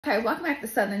Okay, welcome back to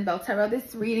Southern Belle Tarot.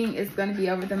 This reading is going to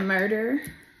be over the murder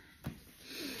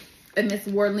of Miss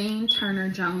Warlene Turner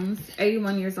Jones,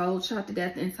 81 years old, shot to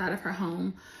death inside of her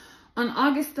home on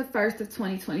August the 1st of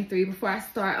 2023. Before I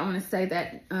start, I want to say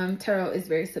that tarot is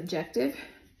very subjective.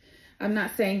 I'm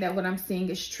not saying that what I'm seeing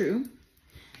is true,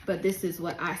 but this is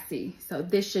what I see. So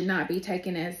this should not be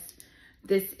taken as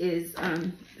this is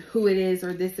who it is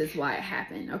or this is why it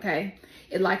happened, okay?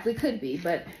 It likely could be,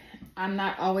 but I'm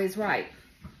not always right.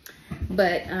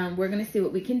 But we're going to see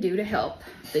what we can do to help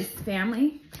this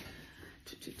family.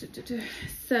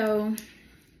 So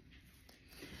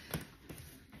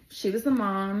she was a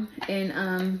mom,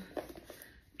 and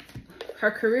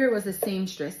her career was a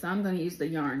seamstress. So I'm going to use the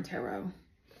yarn tarot.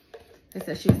 It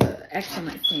says she was an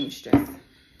excellent seamstress.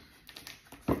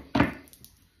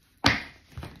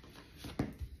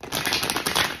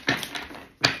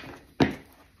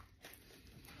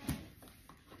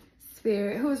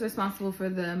 Spirit, who is responsible for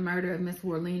the murder of Miss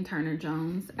Warlene Turner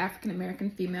Jones,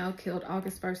 African-American female, killed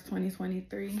August 1st,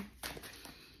 2023.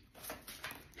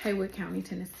 Haywood County,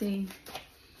 Tennessee.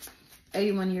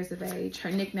 81 years of age.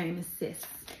 Her nickname is Sis.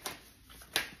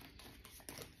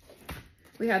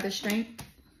 We have the Strength.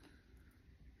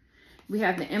 We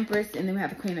have the Empress, and then we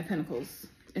have the Queen of Pentacles.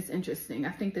 It's interesting.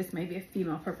 I think this may be a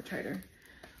female perpetrator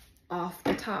off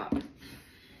the top.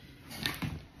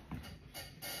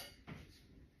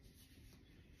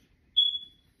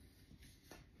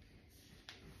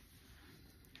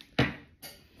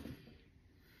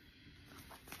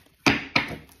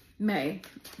 May.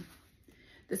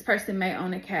 This person may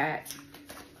own a cat.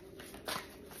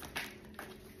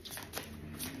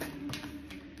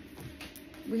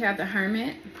 We have the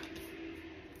Hermit,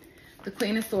 the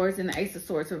Queen of Swords, and the Ace of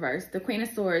Swords reversed. The Queen of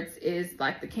Swords is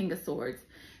like the King of Swords.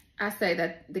 I say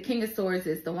that the King of Swords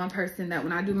is the one person that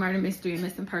when I do murder, mystery, and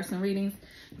missing person readings,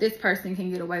 this person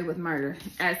can get away with murder,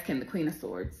 as can the Queen of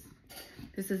Swords.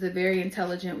 This is a very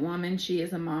intelligent woman. She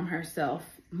is a mom herself,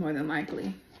 more than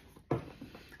likely.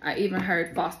 I even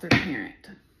heard foster parent.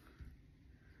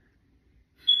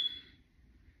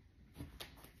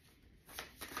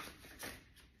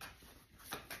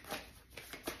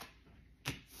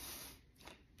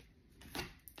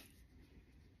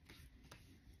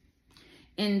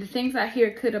 And the things I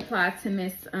hear could apply to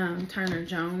Miss Turner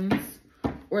Jones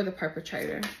or the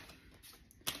perpetrator.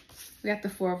 We got the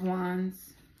Four of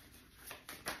Wands.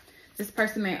 This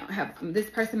person may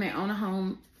own a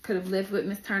home. Could have lived with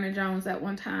Miss Turner Jones at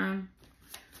one time.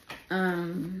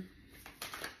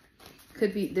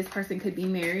 This person could be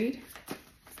married.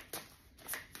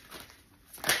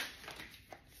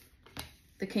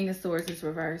 The King of Swords is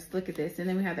reversed. Look at this. And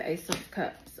then we have the Ace of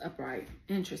Cups upright.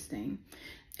 Interesting.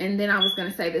 And then I was going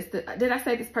to say this. Did I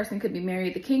say this person could be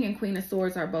married? The King and Queen of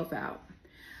Swords are both out.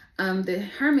 The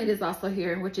Hermit is also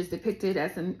here, which is depicted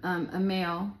as a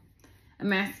male, a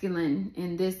masculine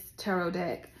in this tarot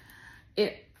deck.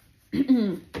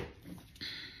 The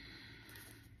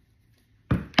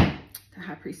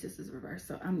High Priestess is reversed,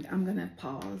 so I'm gonna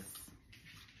pause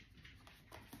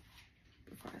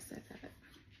before I say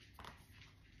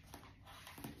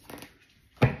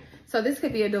that. So this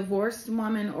could be a divorced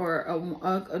woman or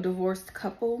a divorced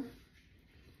couple.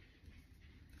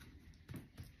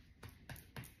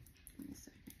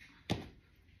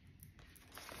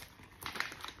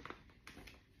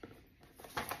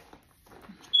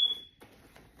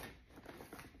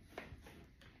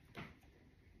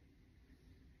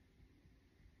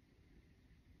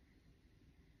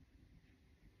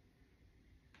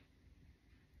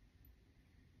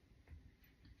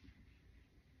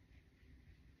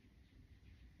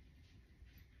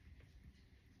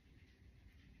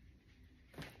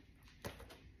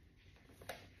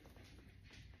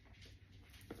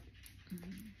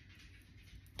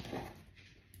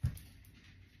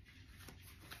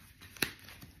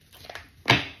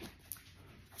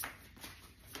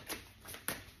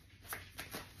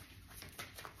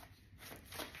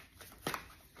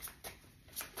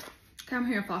 I'm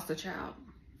hearing foster child,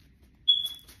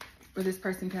 or this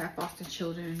person could have foster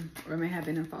children or may have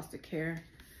been in foster care.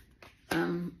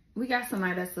 We got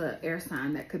somebody that's an air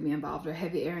sign that could be involved, or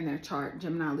heavy air in their chart: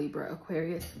 Gemini, Libra,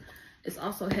 Aquarius. It's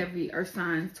also heavy earth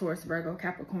signs: Taurus, Virgo,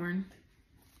 Capricorn.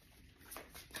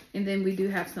 And then we do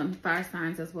have some fire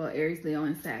signs as well: Aries, Leo,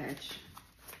 and Sag.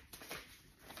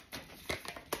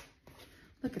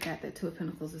 Look at that. That Two of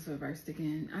Pentacles is reversed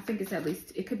again. I think it's at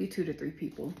least, it could be 2 to 3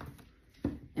 people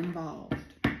involved.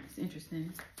 It's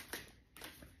interesting.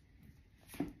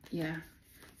 Yeah.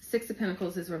 Six of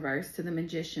Pentacles is reversed to the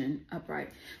Magician upright.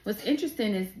 What's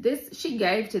interesting is this, she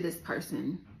gave to this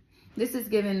person. This is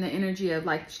giving the energy of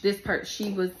like this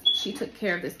she took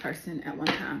care of this person at one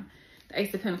time. the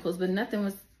Ace of Pentacles, but nothing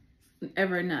was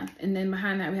ever enough. And then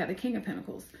behind that, we have the King of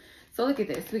Pentacles. So look at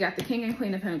this. We got the King and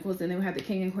Queen of Pentacles, and then we have the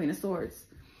King and Queen of Swords.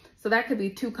 So that could be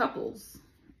two couples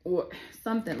or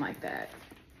something like that.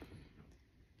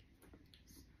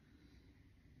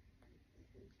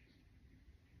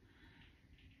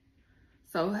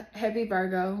 So heavy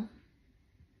Virgo.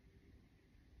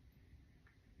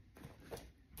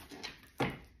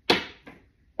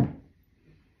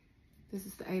 This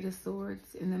is the Eight of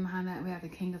Swords. And then behind that, we have the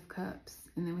King of Cups.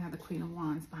 And then we have the Queen of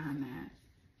Wands behind that.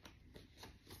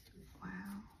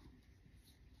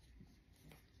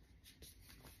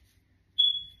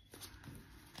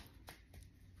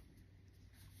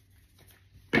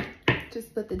 Wow. Just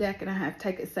split the deck and I have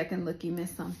take a second look. You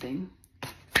missed something.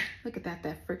 Look at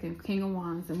that freaking King of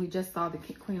Wands. And we just saw the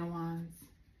Queen of Wands.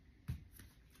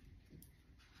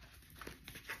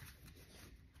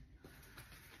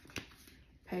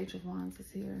 Page of Wands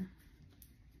is here.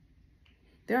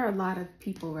 There are a lot of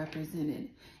people represented.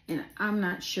 And I'm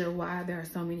not sure why there are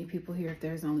so many people here if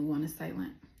there's only one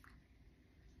assailant.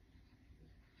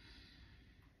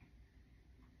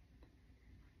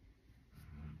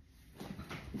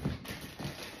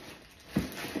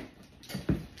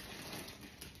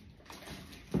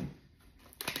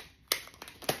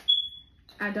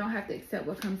 I don't have to accept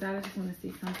what comes out. I just want to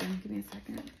see something. Give me a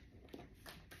second.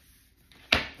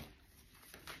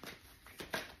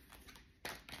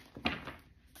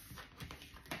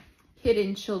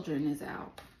 Hidden children is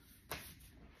out.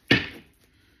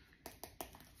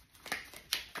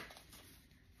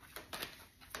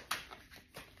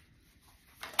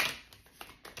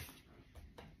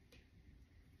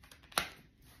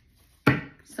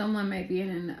 Someone may be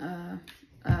in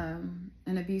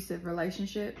an abusive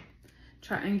relationship.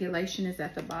 Triangulation is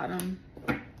at the bottom.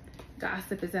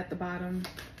 Gossip is at the bottom.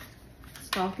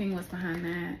 Stalking was behind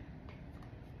that.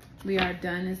 We are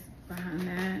done is behind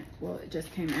that. Well, it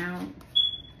just came out.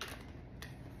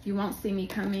 You won't see me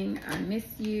coming. I miss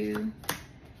you.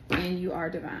 And you are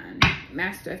divine.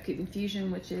 Master of confusion,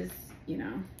 which is, you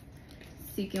know,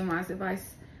 seeking wise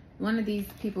advice. One of these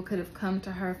people could have come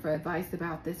to her for advice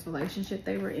about this relationship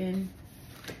they were in.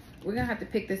 We're gonna have to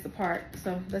pick this apart.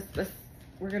 So let's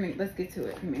get to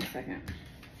it. Give me a second.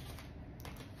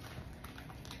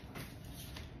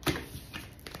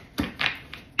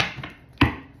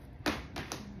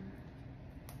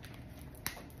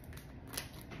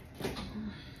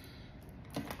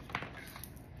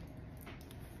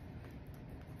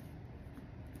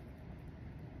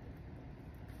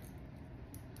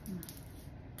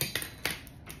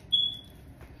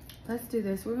 Let's do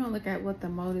this. We're going to look at what the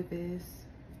motive is.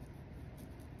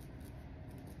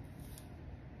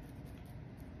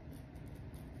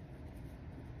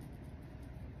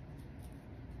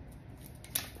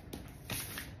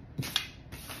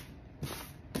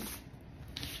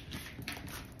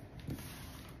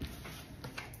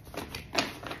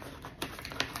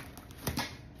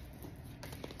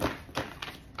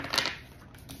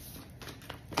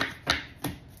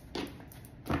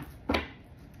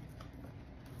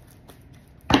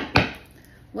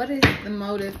 What is the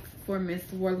motive for Miss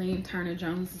Warlene Turner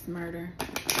Jones's murder?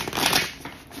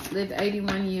 Lived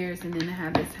 81 years and then to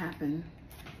have this happen.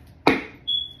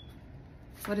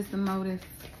 What is the motive?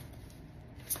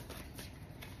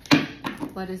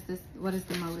 What is this? What is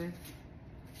the motive?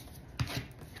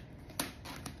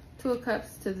 Two of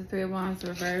Cups to the Three of Wands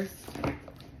reversed.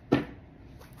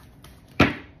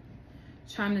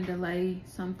 Trying to delay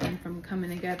something from coming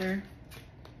together.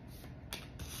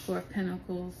 Four of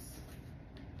Pentacles.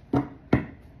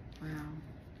 Wow.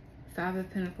 Five of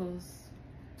Pentacles.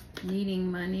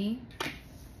 Needing money.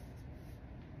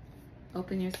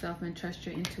 Open yourself and trust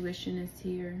your intuition is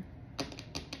here.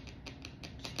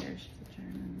 Cherish the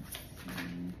journey.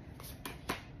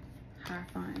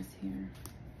 Hierophant is here.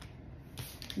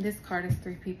 This card is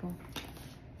three people.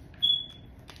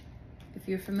 If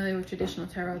you're familiar with traditional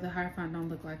tarot, the Hierophant don't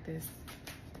look like this.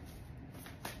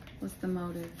 What's the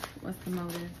motive? What's the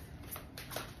motive?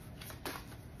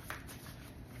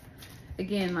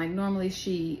 Again, like normally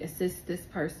she assists this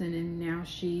person and now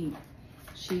she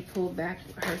pulled back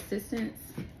her assistance.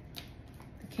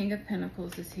 The King of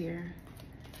Pentacles is here.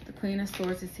 The Queen of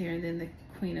Swords is here, and then the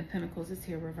Queen of Pentacles is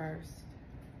here reversed.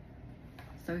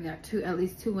 So we got at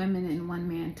least two women and one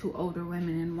man, two older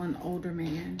women and one older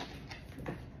man.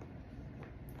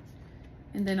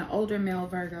 And then an older male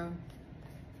Virgo.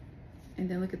 And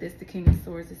then look at this, the King of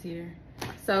Swords is here.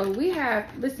 So we have,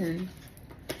 listen,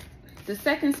 the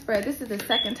second spread, this is the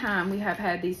second time we have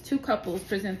had these two couples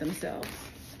present themselves.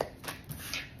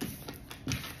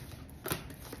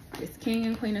 This King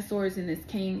and Queen of Swords and this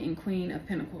King and Queen of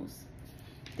Pentacles.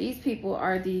 These people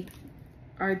are the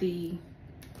are going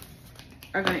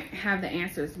to have the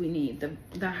answers we need.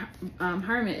 The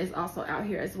Hermit is also out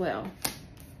here as well.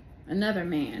 Another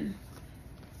man.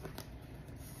 Let's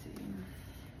see.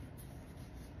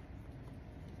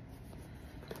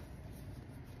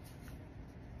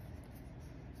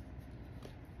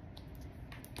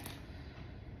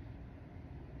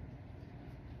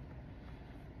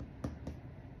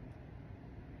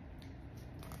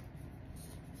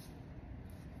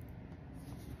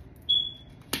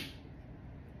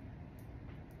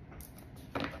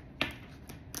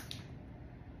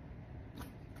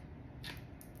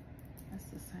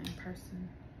 Person.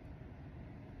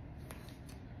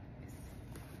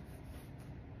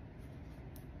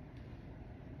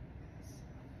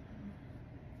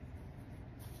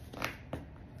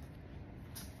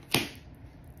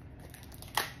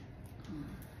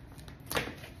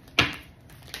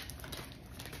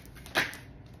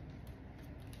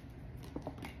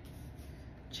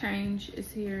 Change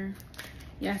is here.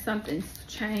 Yeah, something's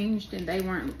changed and they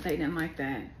didn't like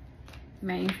that.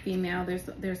 Main female,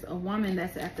 there's a woman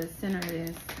that's at the center of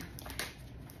this.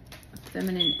 A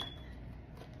feminine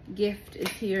gift is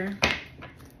here.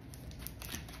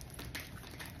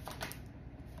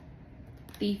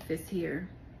 Thief is here.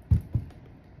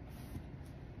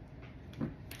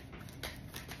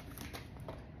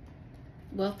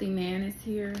 Wealthy man is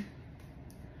here.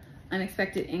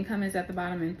 Unexpected income is at the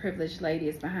bottom, and privileged lady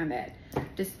is behind that.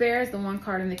 Despair is the one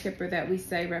card in the Kipper that we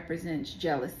say represents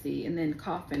jealousy, and then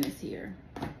Coffin is here.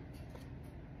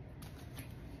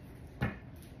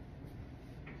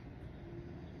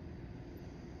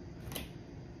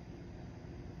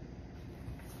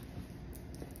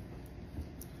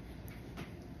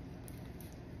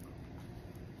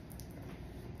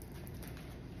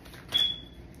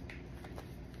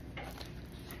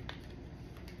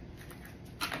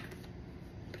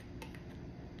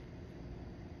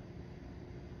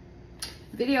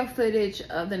 Video footage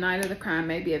of the night of the crime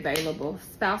may be available.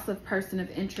 Spouse of person of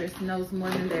interest knows more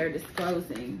than they're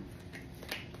disclosing.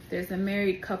 There's a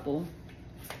married couple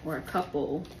or a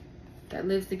couple that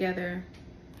lives together.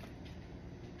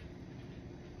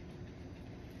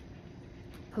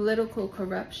 Political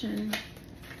corruption.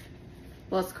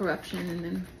 Well, it's corruption and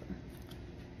then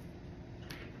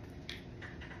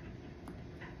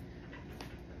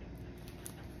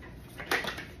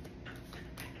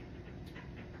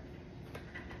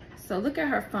so look at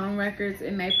her phone records.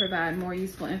 It may provide more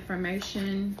useful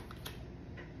information.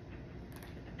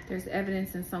 There's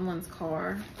evidence in someone's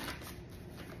car.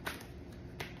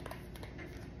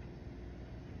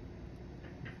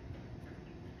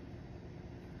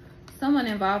 Someone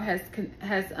involved has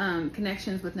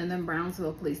connections within the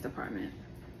Brownsville Police Department.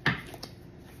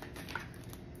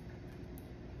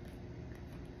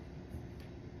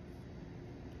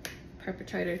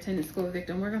 Perpetrator attended school with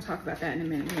victim. We're going to talk about that in a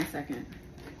minute, in a second.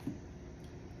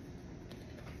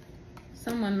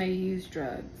 Someone may use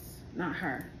drugs, not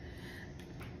her.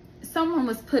 Someone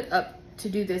was put up to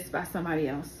do this by somebody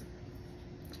else.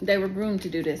 They were groomed to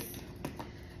do this.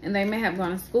 And they may have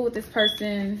gone to school with this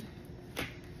person.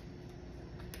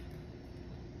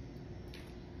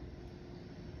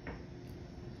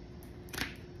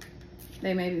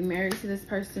 They may be married to this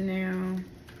person now.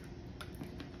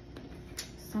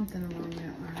 Something along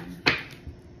that line.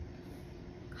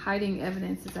 Hiding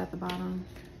evidence is at the bottom.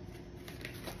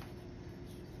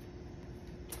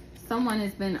 Someone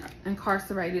has been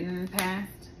incarcerated in the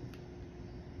past.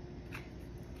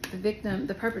 The victim,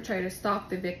 the perpetrator stalked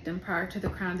the victim prior to the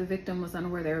crime. The victim was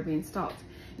unaware they were being stalked.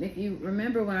 And if you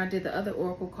remember when I did the other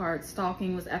oracle card,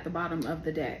 stalking was at the bottom of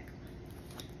the deck.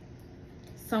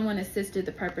 Someone assisted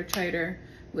the perpetrator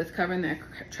with covering their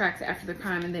tracks after the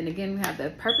crime. And then again, we have the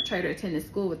perpetrator attended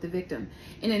school with the victim.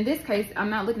 And in this case, I'm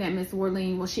not looking at Miss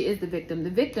Warlene. Well, she is the victim. The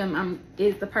victim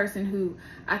is the person who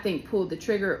I think pulled the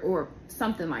trigger or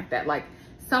something like that. Like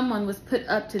someone was put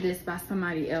up to this by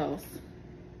somebody else.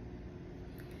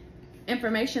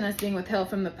 Information that's being withheld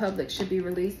from the public should be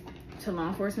released to law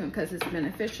enforcement because it's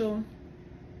beneficial.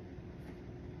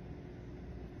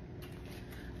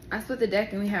 I split the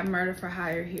deck and we have murder for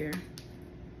hire here.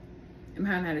 And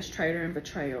behind that is traitor and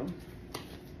betrayal.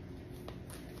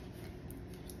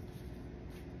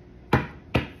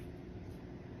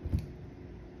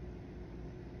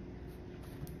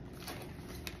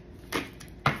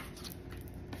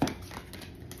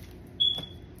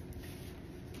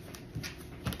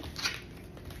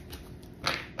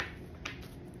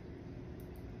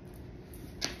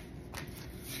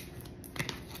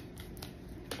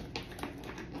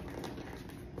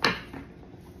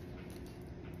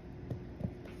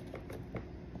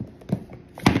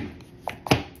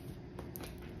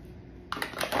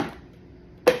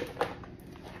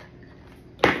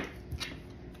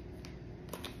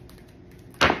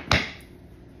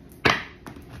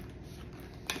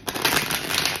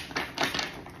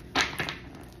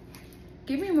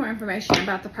 information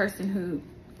about the person who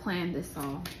planned this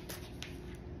all.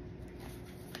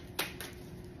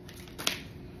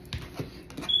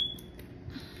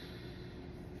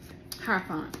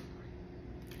 Hierophant.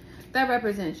 That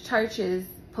represents churches,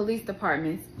 police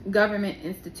departments, government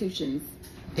institutions.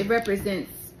 It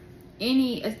represents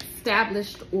any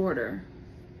established order.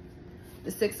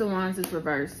 The Six of Wands is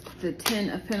reversed. The Ten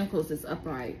of Pentacles is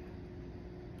upright.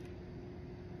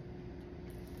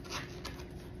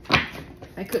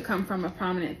 They could come from a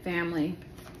prominent family,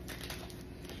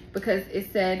 because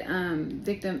it said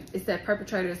it said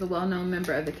perpetrator is a well-known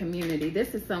member of the community.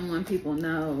 This is someone people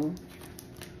know,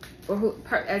 or who,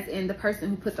 as in the person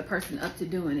who put the person up to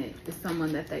doing it is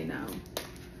someone that they know.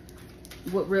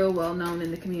 What real well known in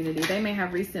the community. They may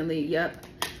have recently,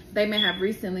 they may have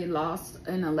recently lost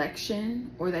an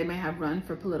election, or they may have run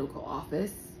for political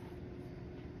office.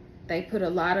 They put a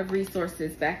lot of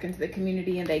resources back into the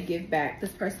community and they give back.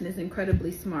 This person is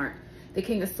incredibly smart. The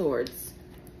King of Swords.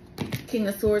 King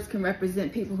of Swords can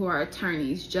represent people who are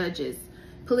attorneys, judges,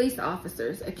 police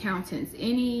officers, accountants,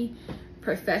 any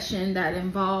profession that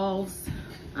involves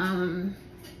a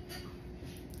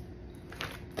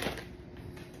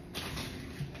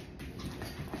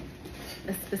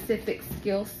specific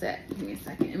skill set. Give me a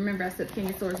second. And remember, I said King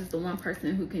of Swords is the one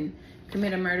person who can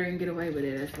commit a murder and get away with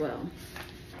it as well.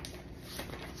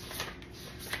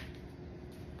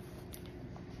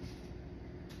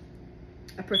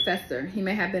 A professor. He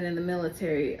may have been in the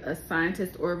military, a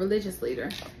scientist, or a religious leader.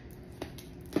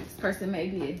 This person may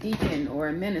be a deacon or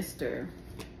a minister.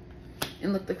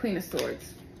 And look, the Queen of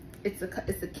Swords. It's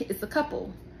a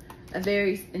couple, a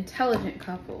very intelligent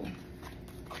couple,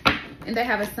 and they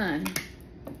have a son.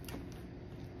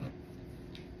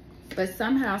 But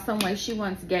somehow, some way, she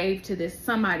once gave to this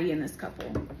somebody in this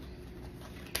couple.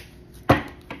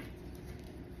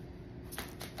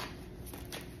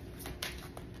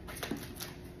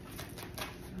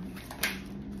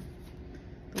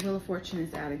 The Wheel of Fortune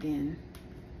is out again.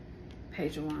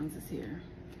 Page of Wands is here.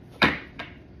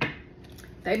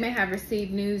 They may have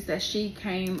received news that she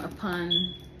came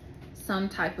upon some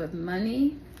type of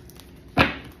money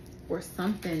or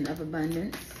something of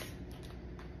abundance.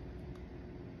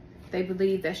 They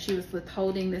believe that she was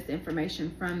withholding this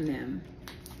information from them.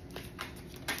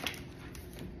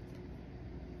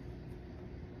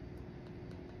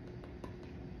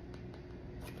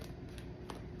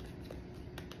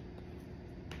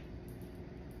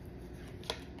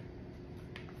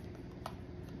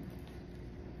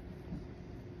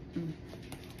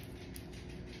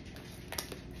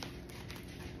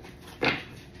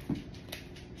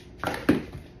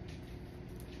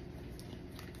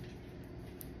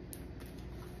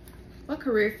 What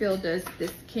career field does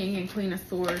this King and Queen of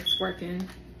Swords work in?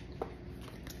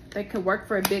 They could work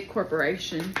for a big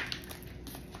corporation.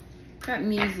 Got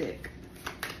music.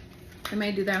 They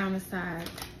may do that on the side.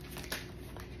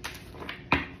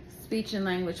 Speech and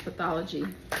language pathology.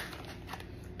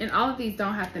 And all of these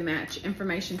don't have to match.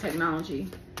 Information technology.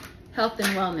 Health and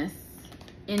wellness.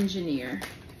 Engineer.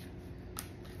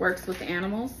 Works with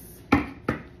animals.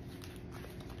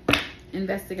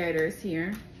 Investigator is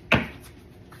here.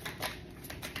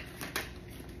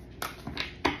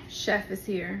 Chef is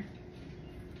here.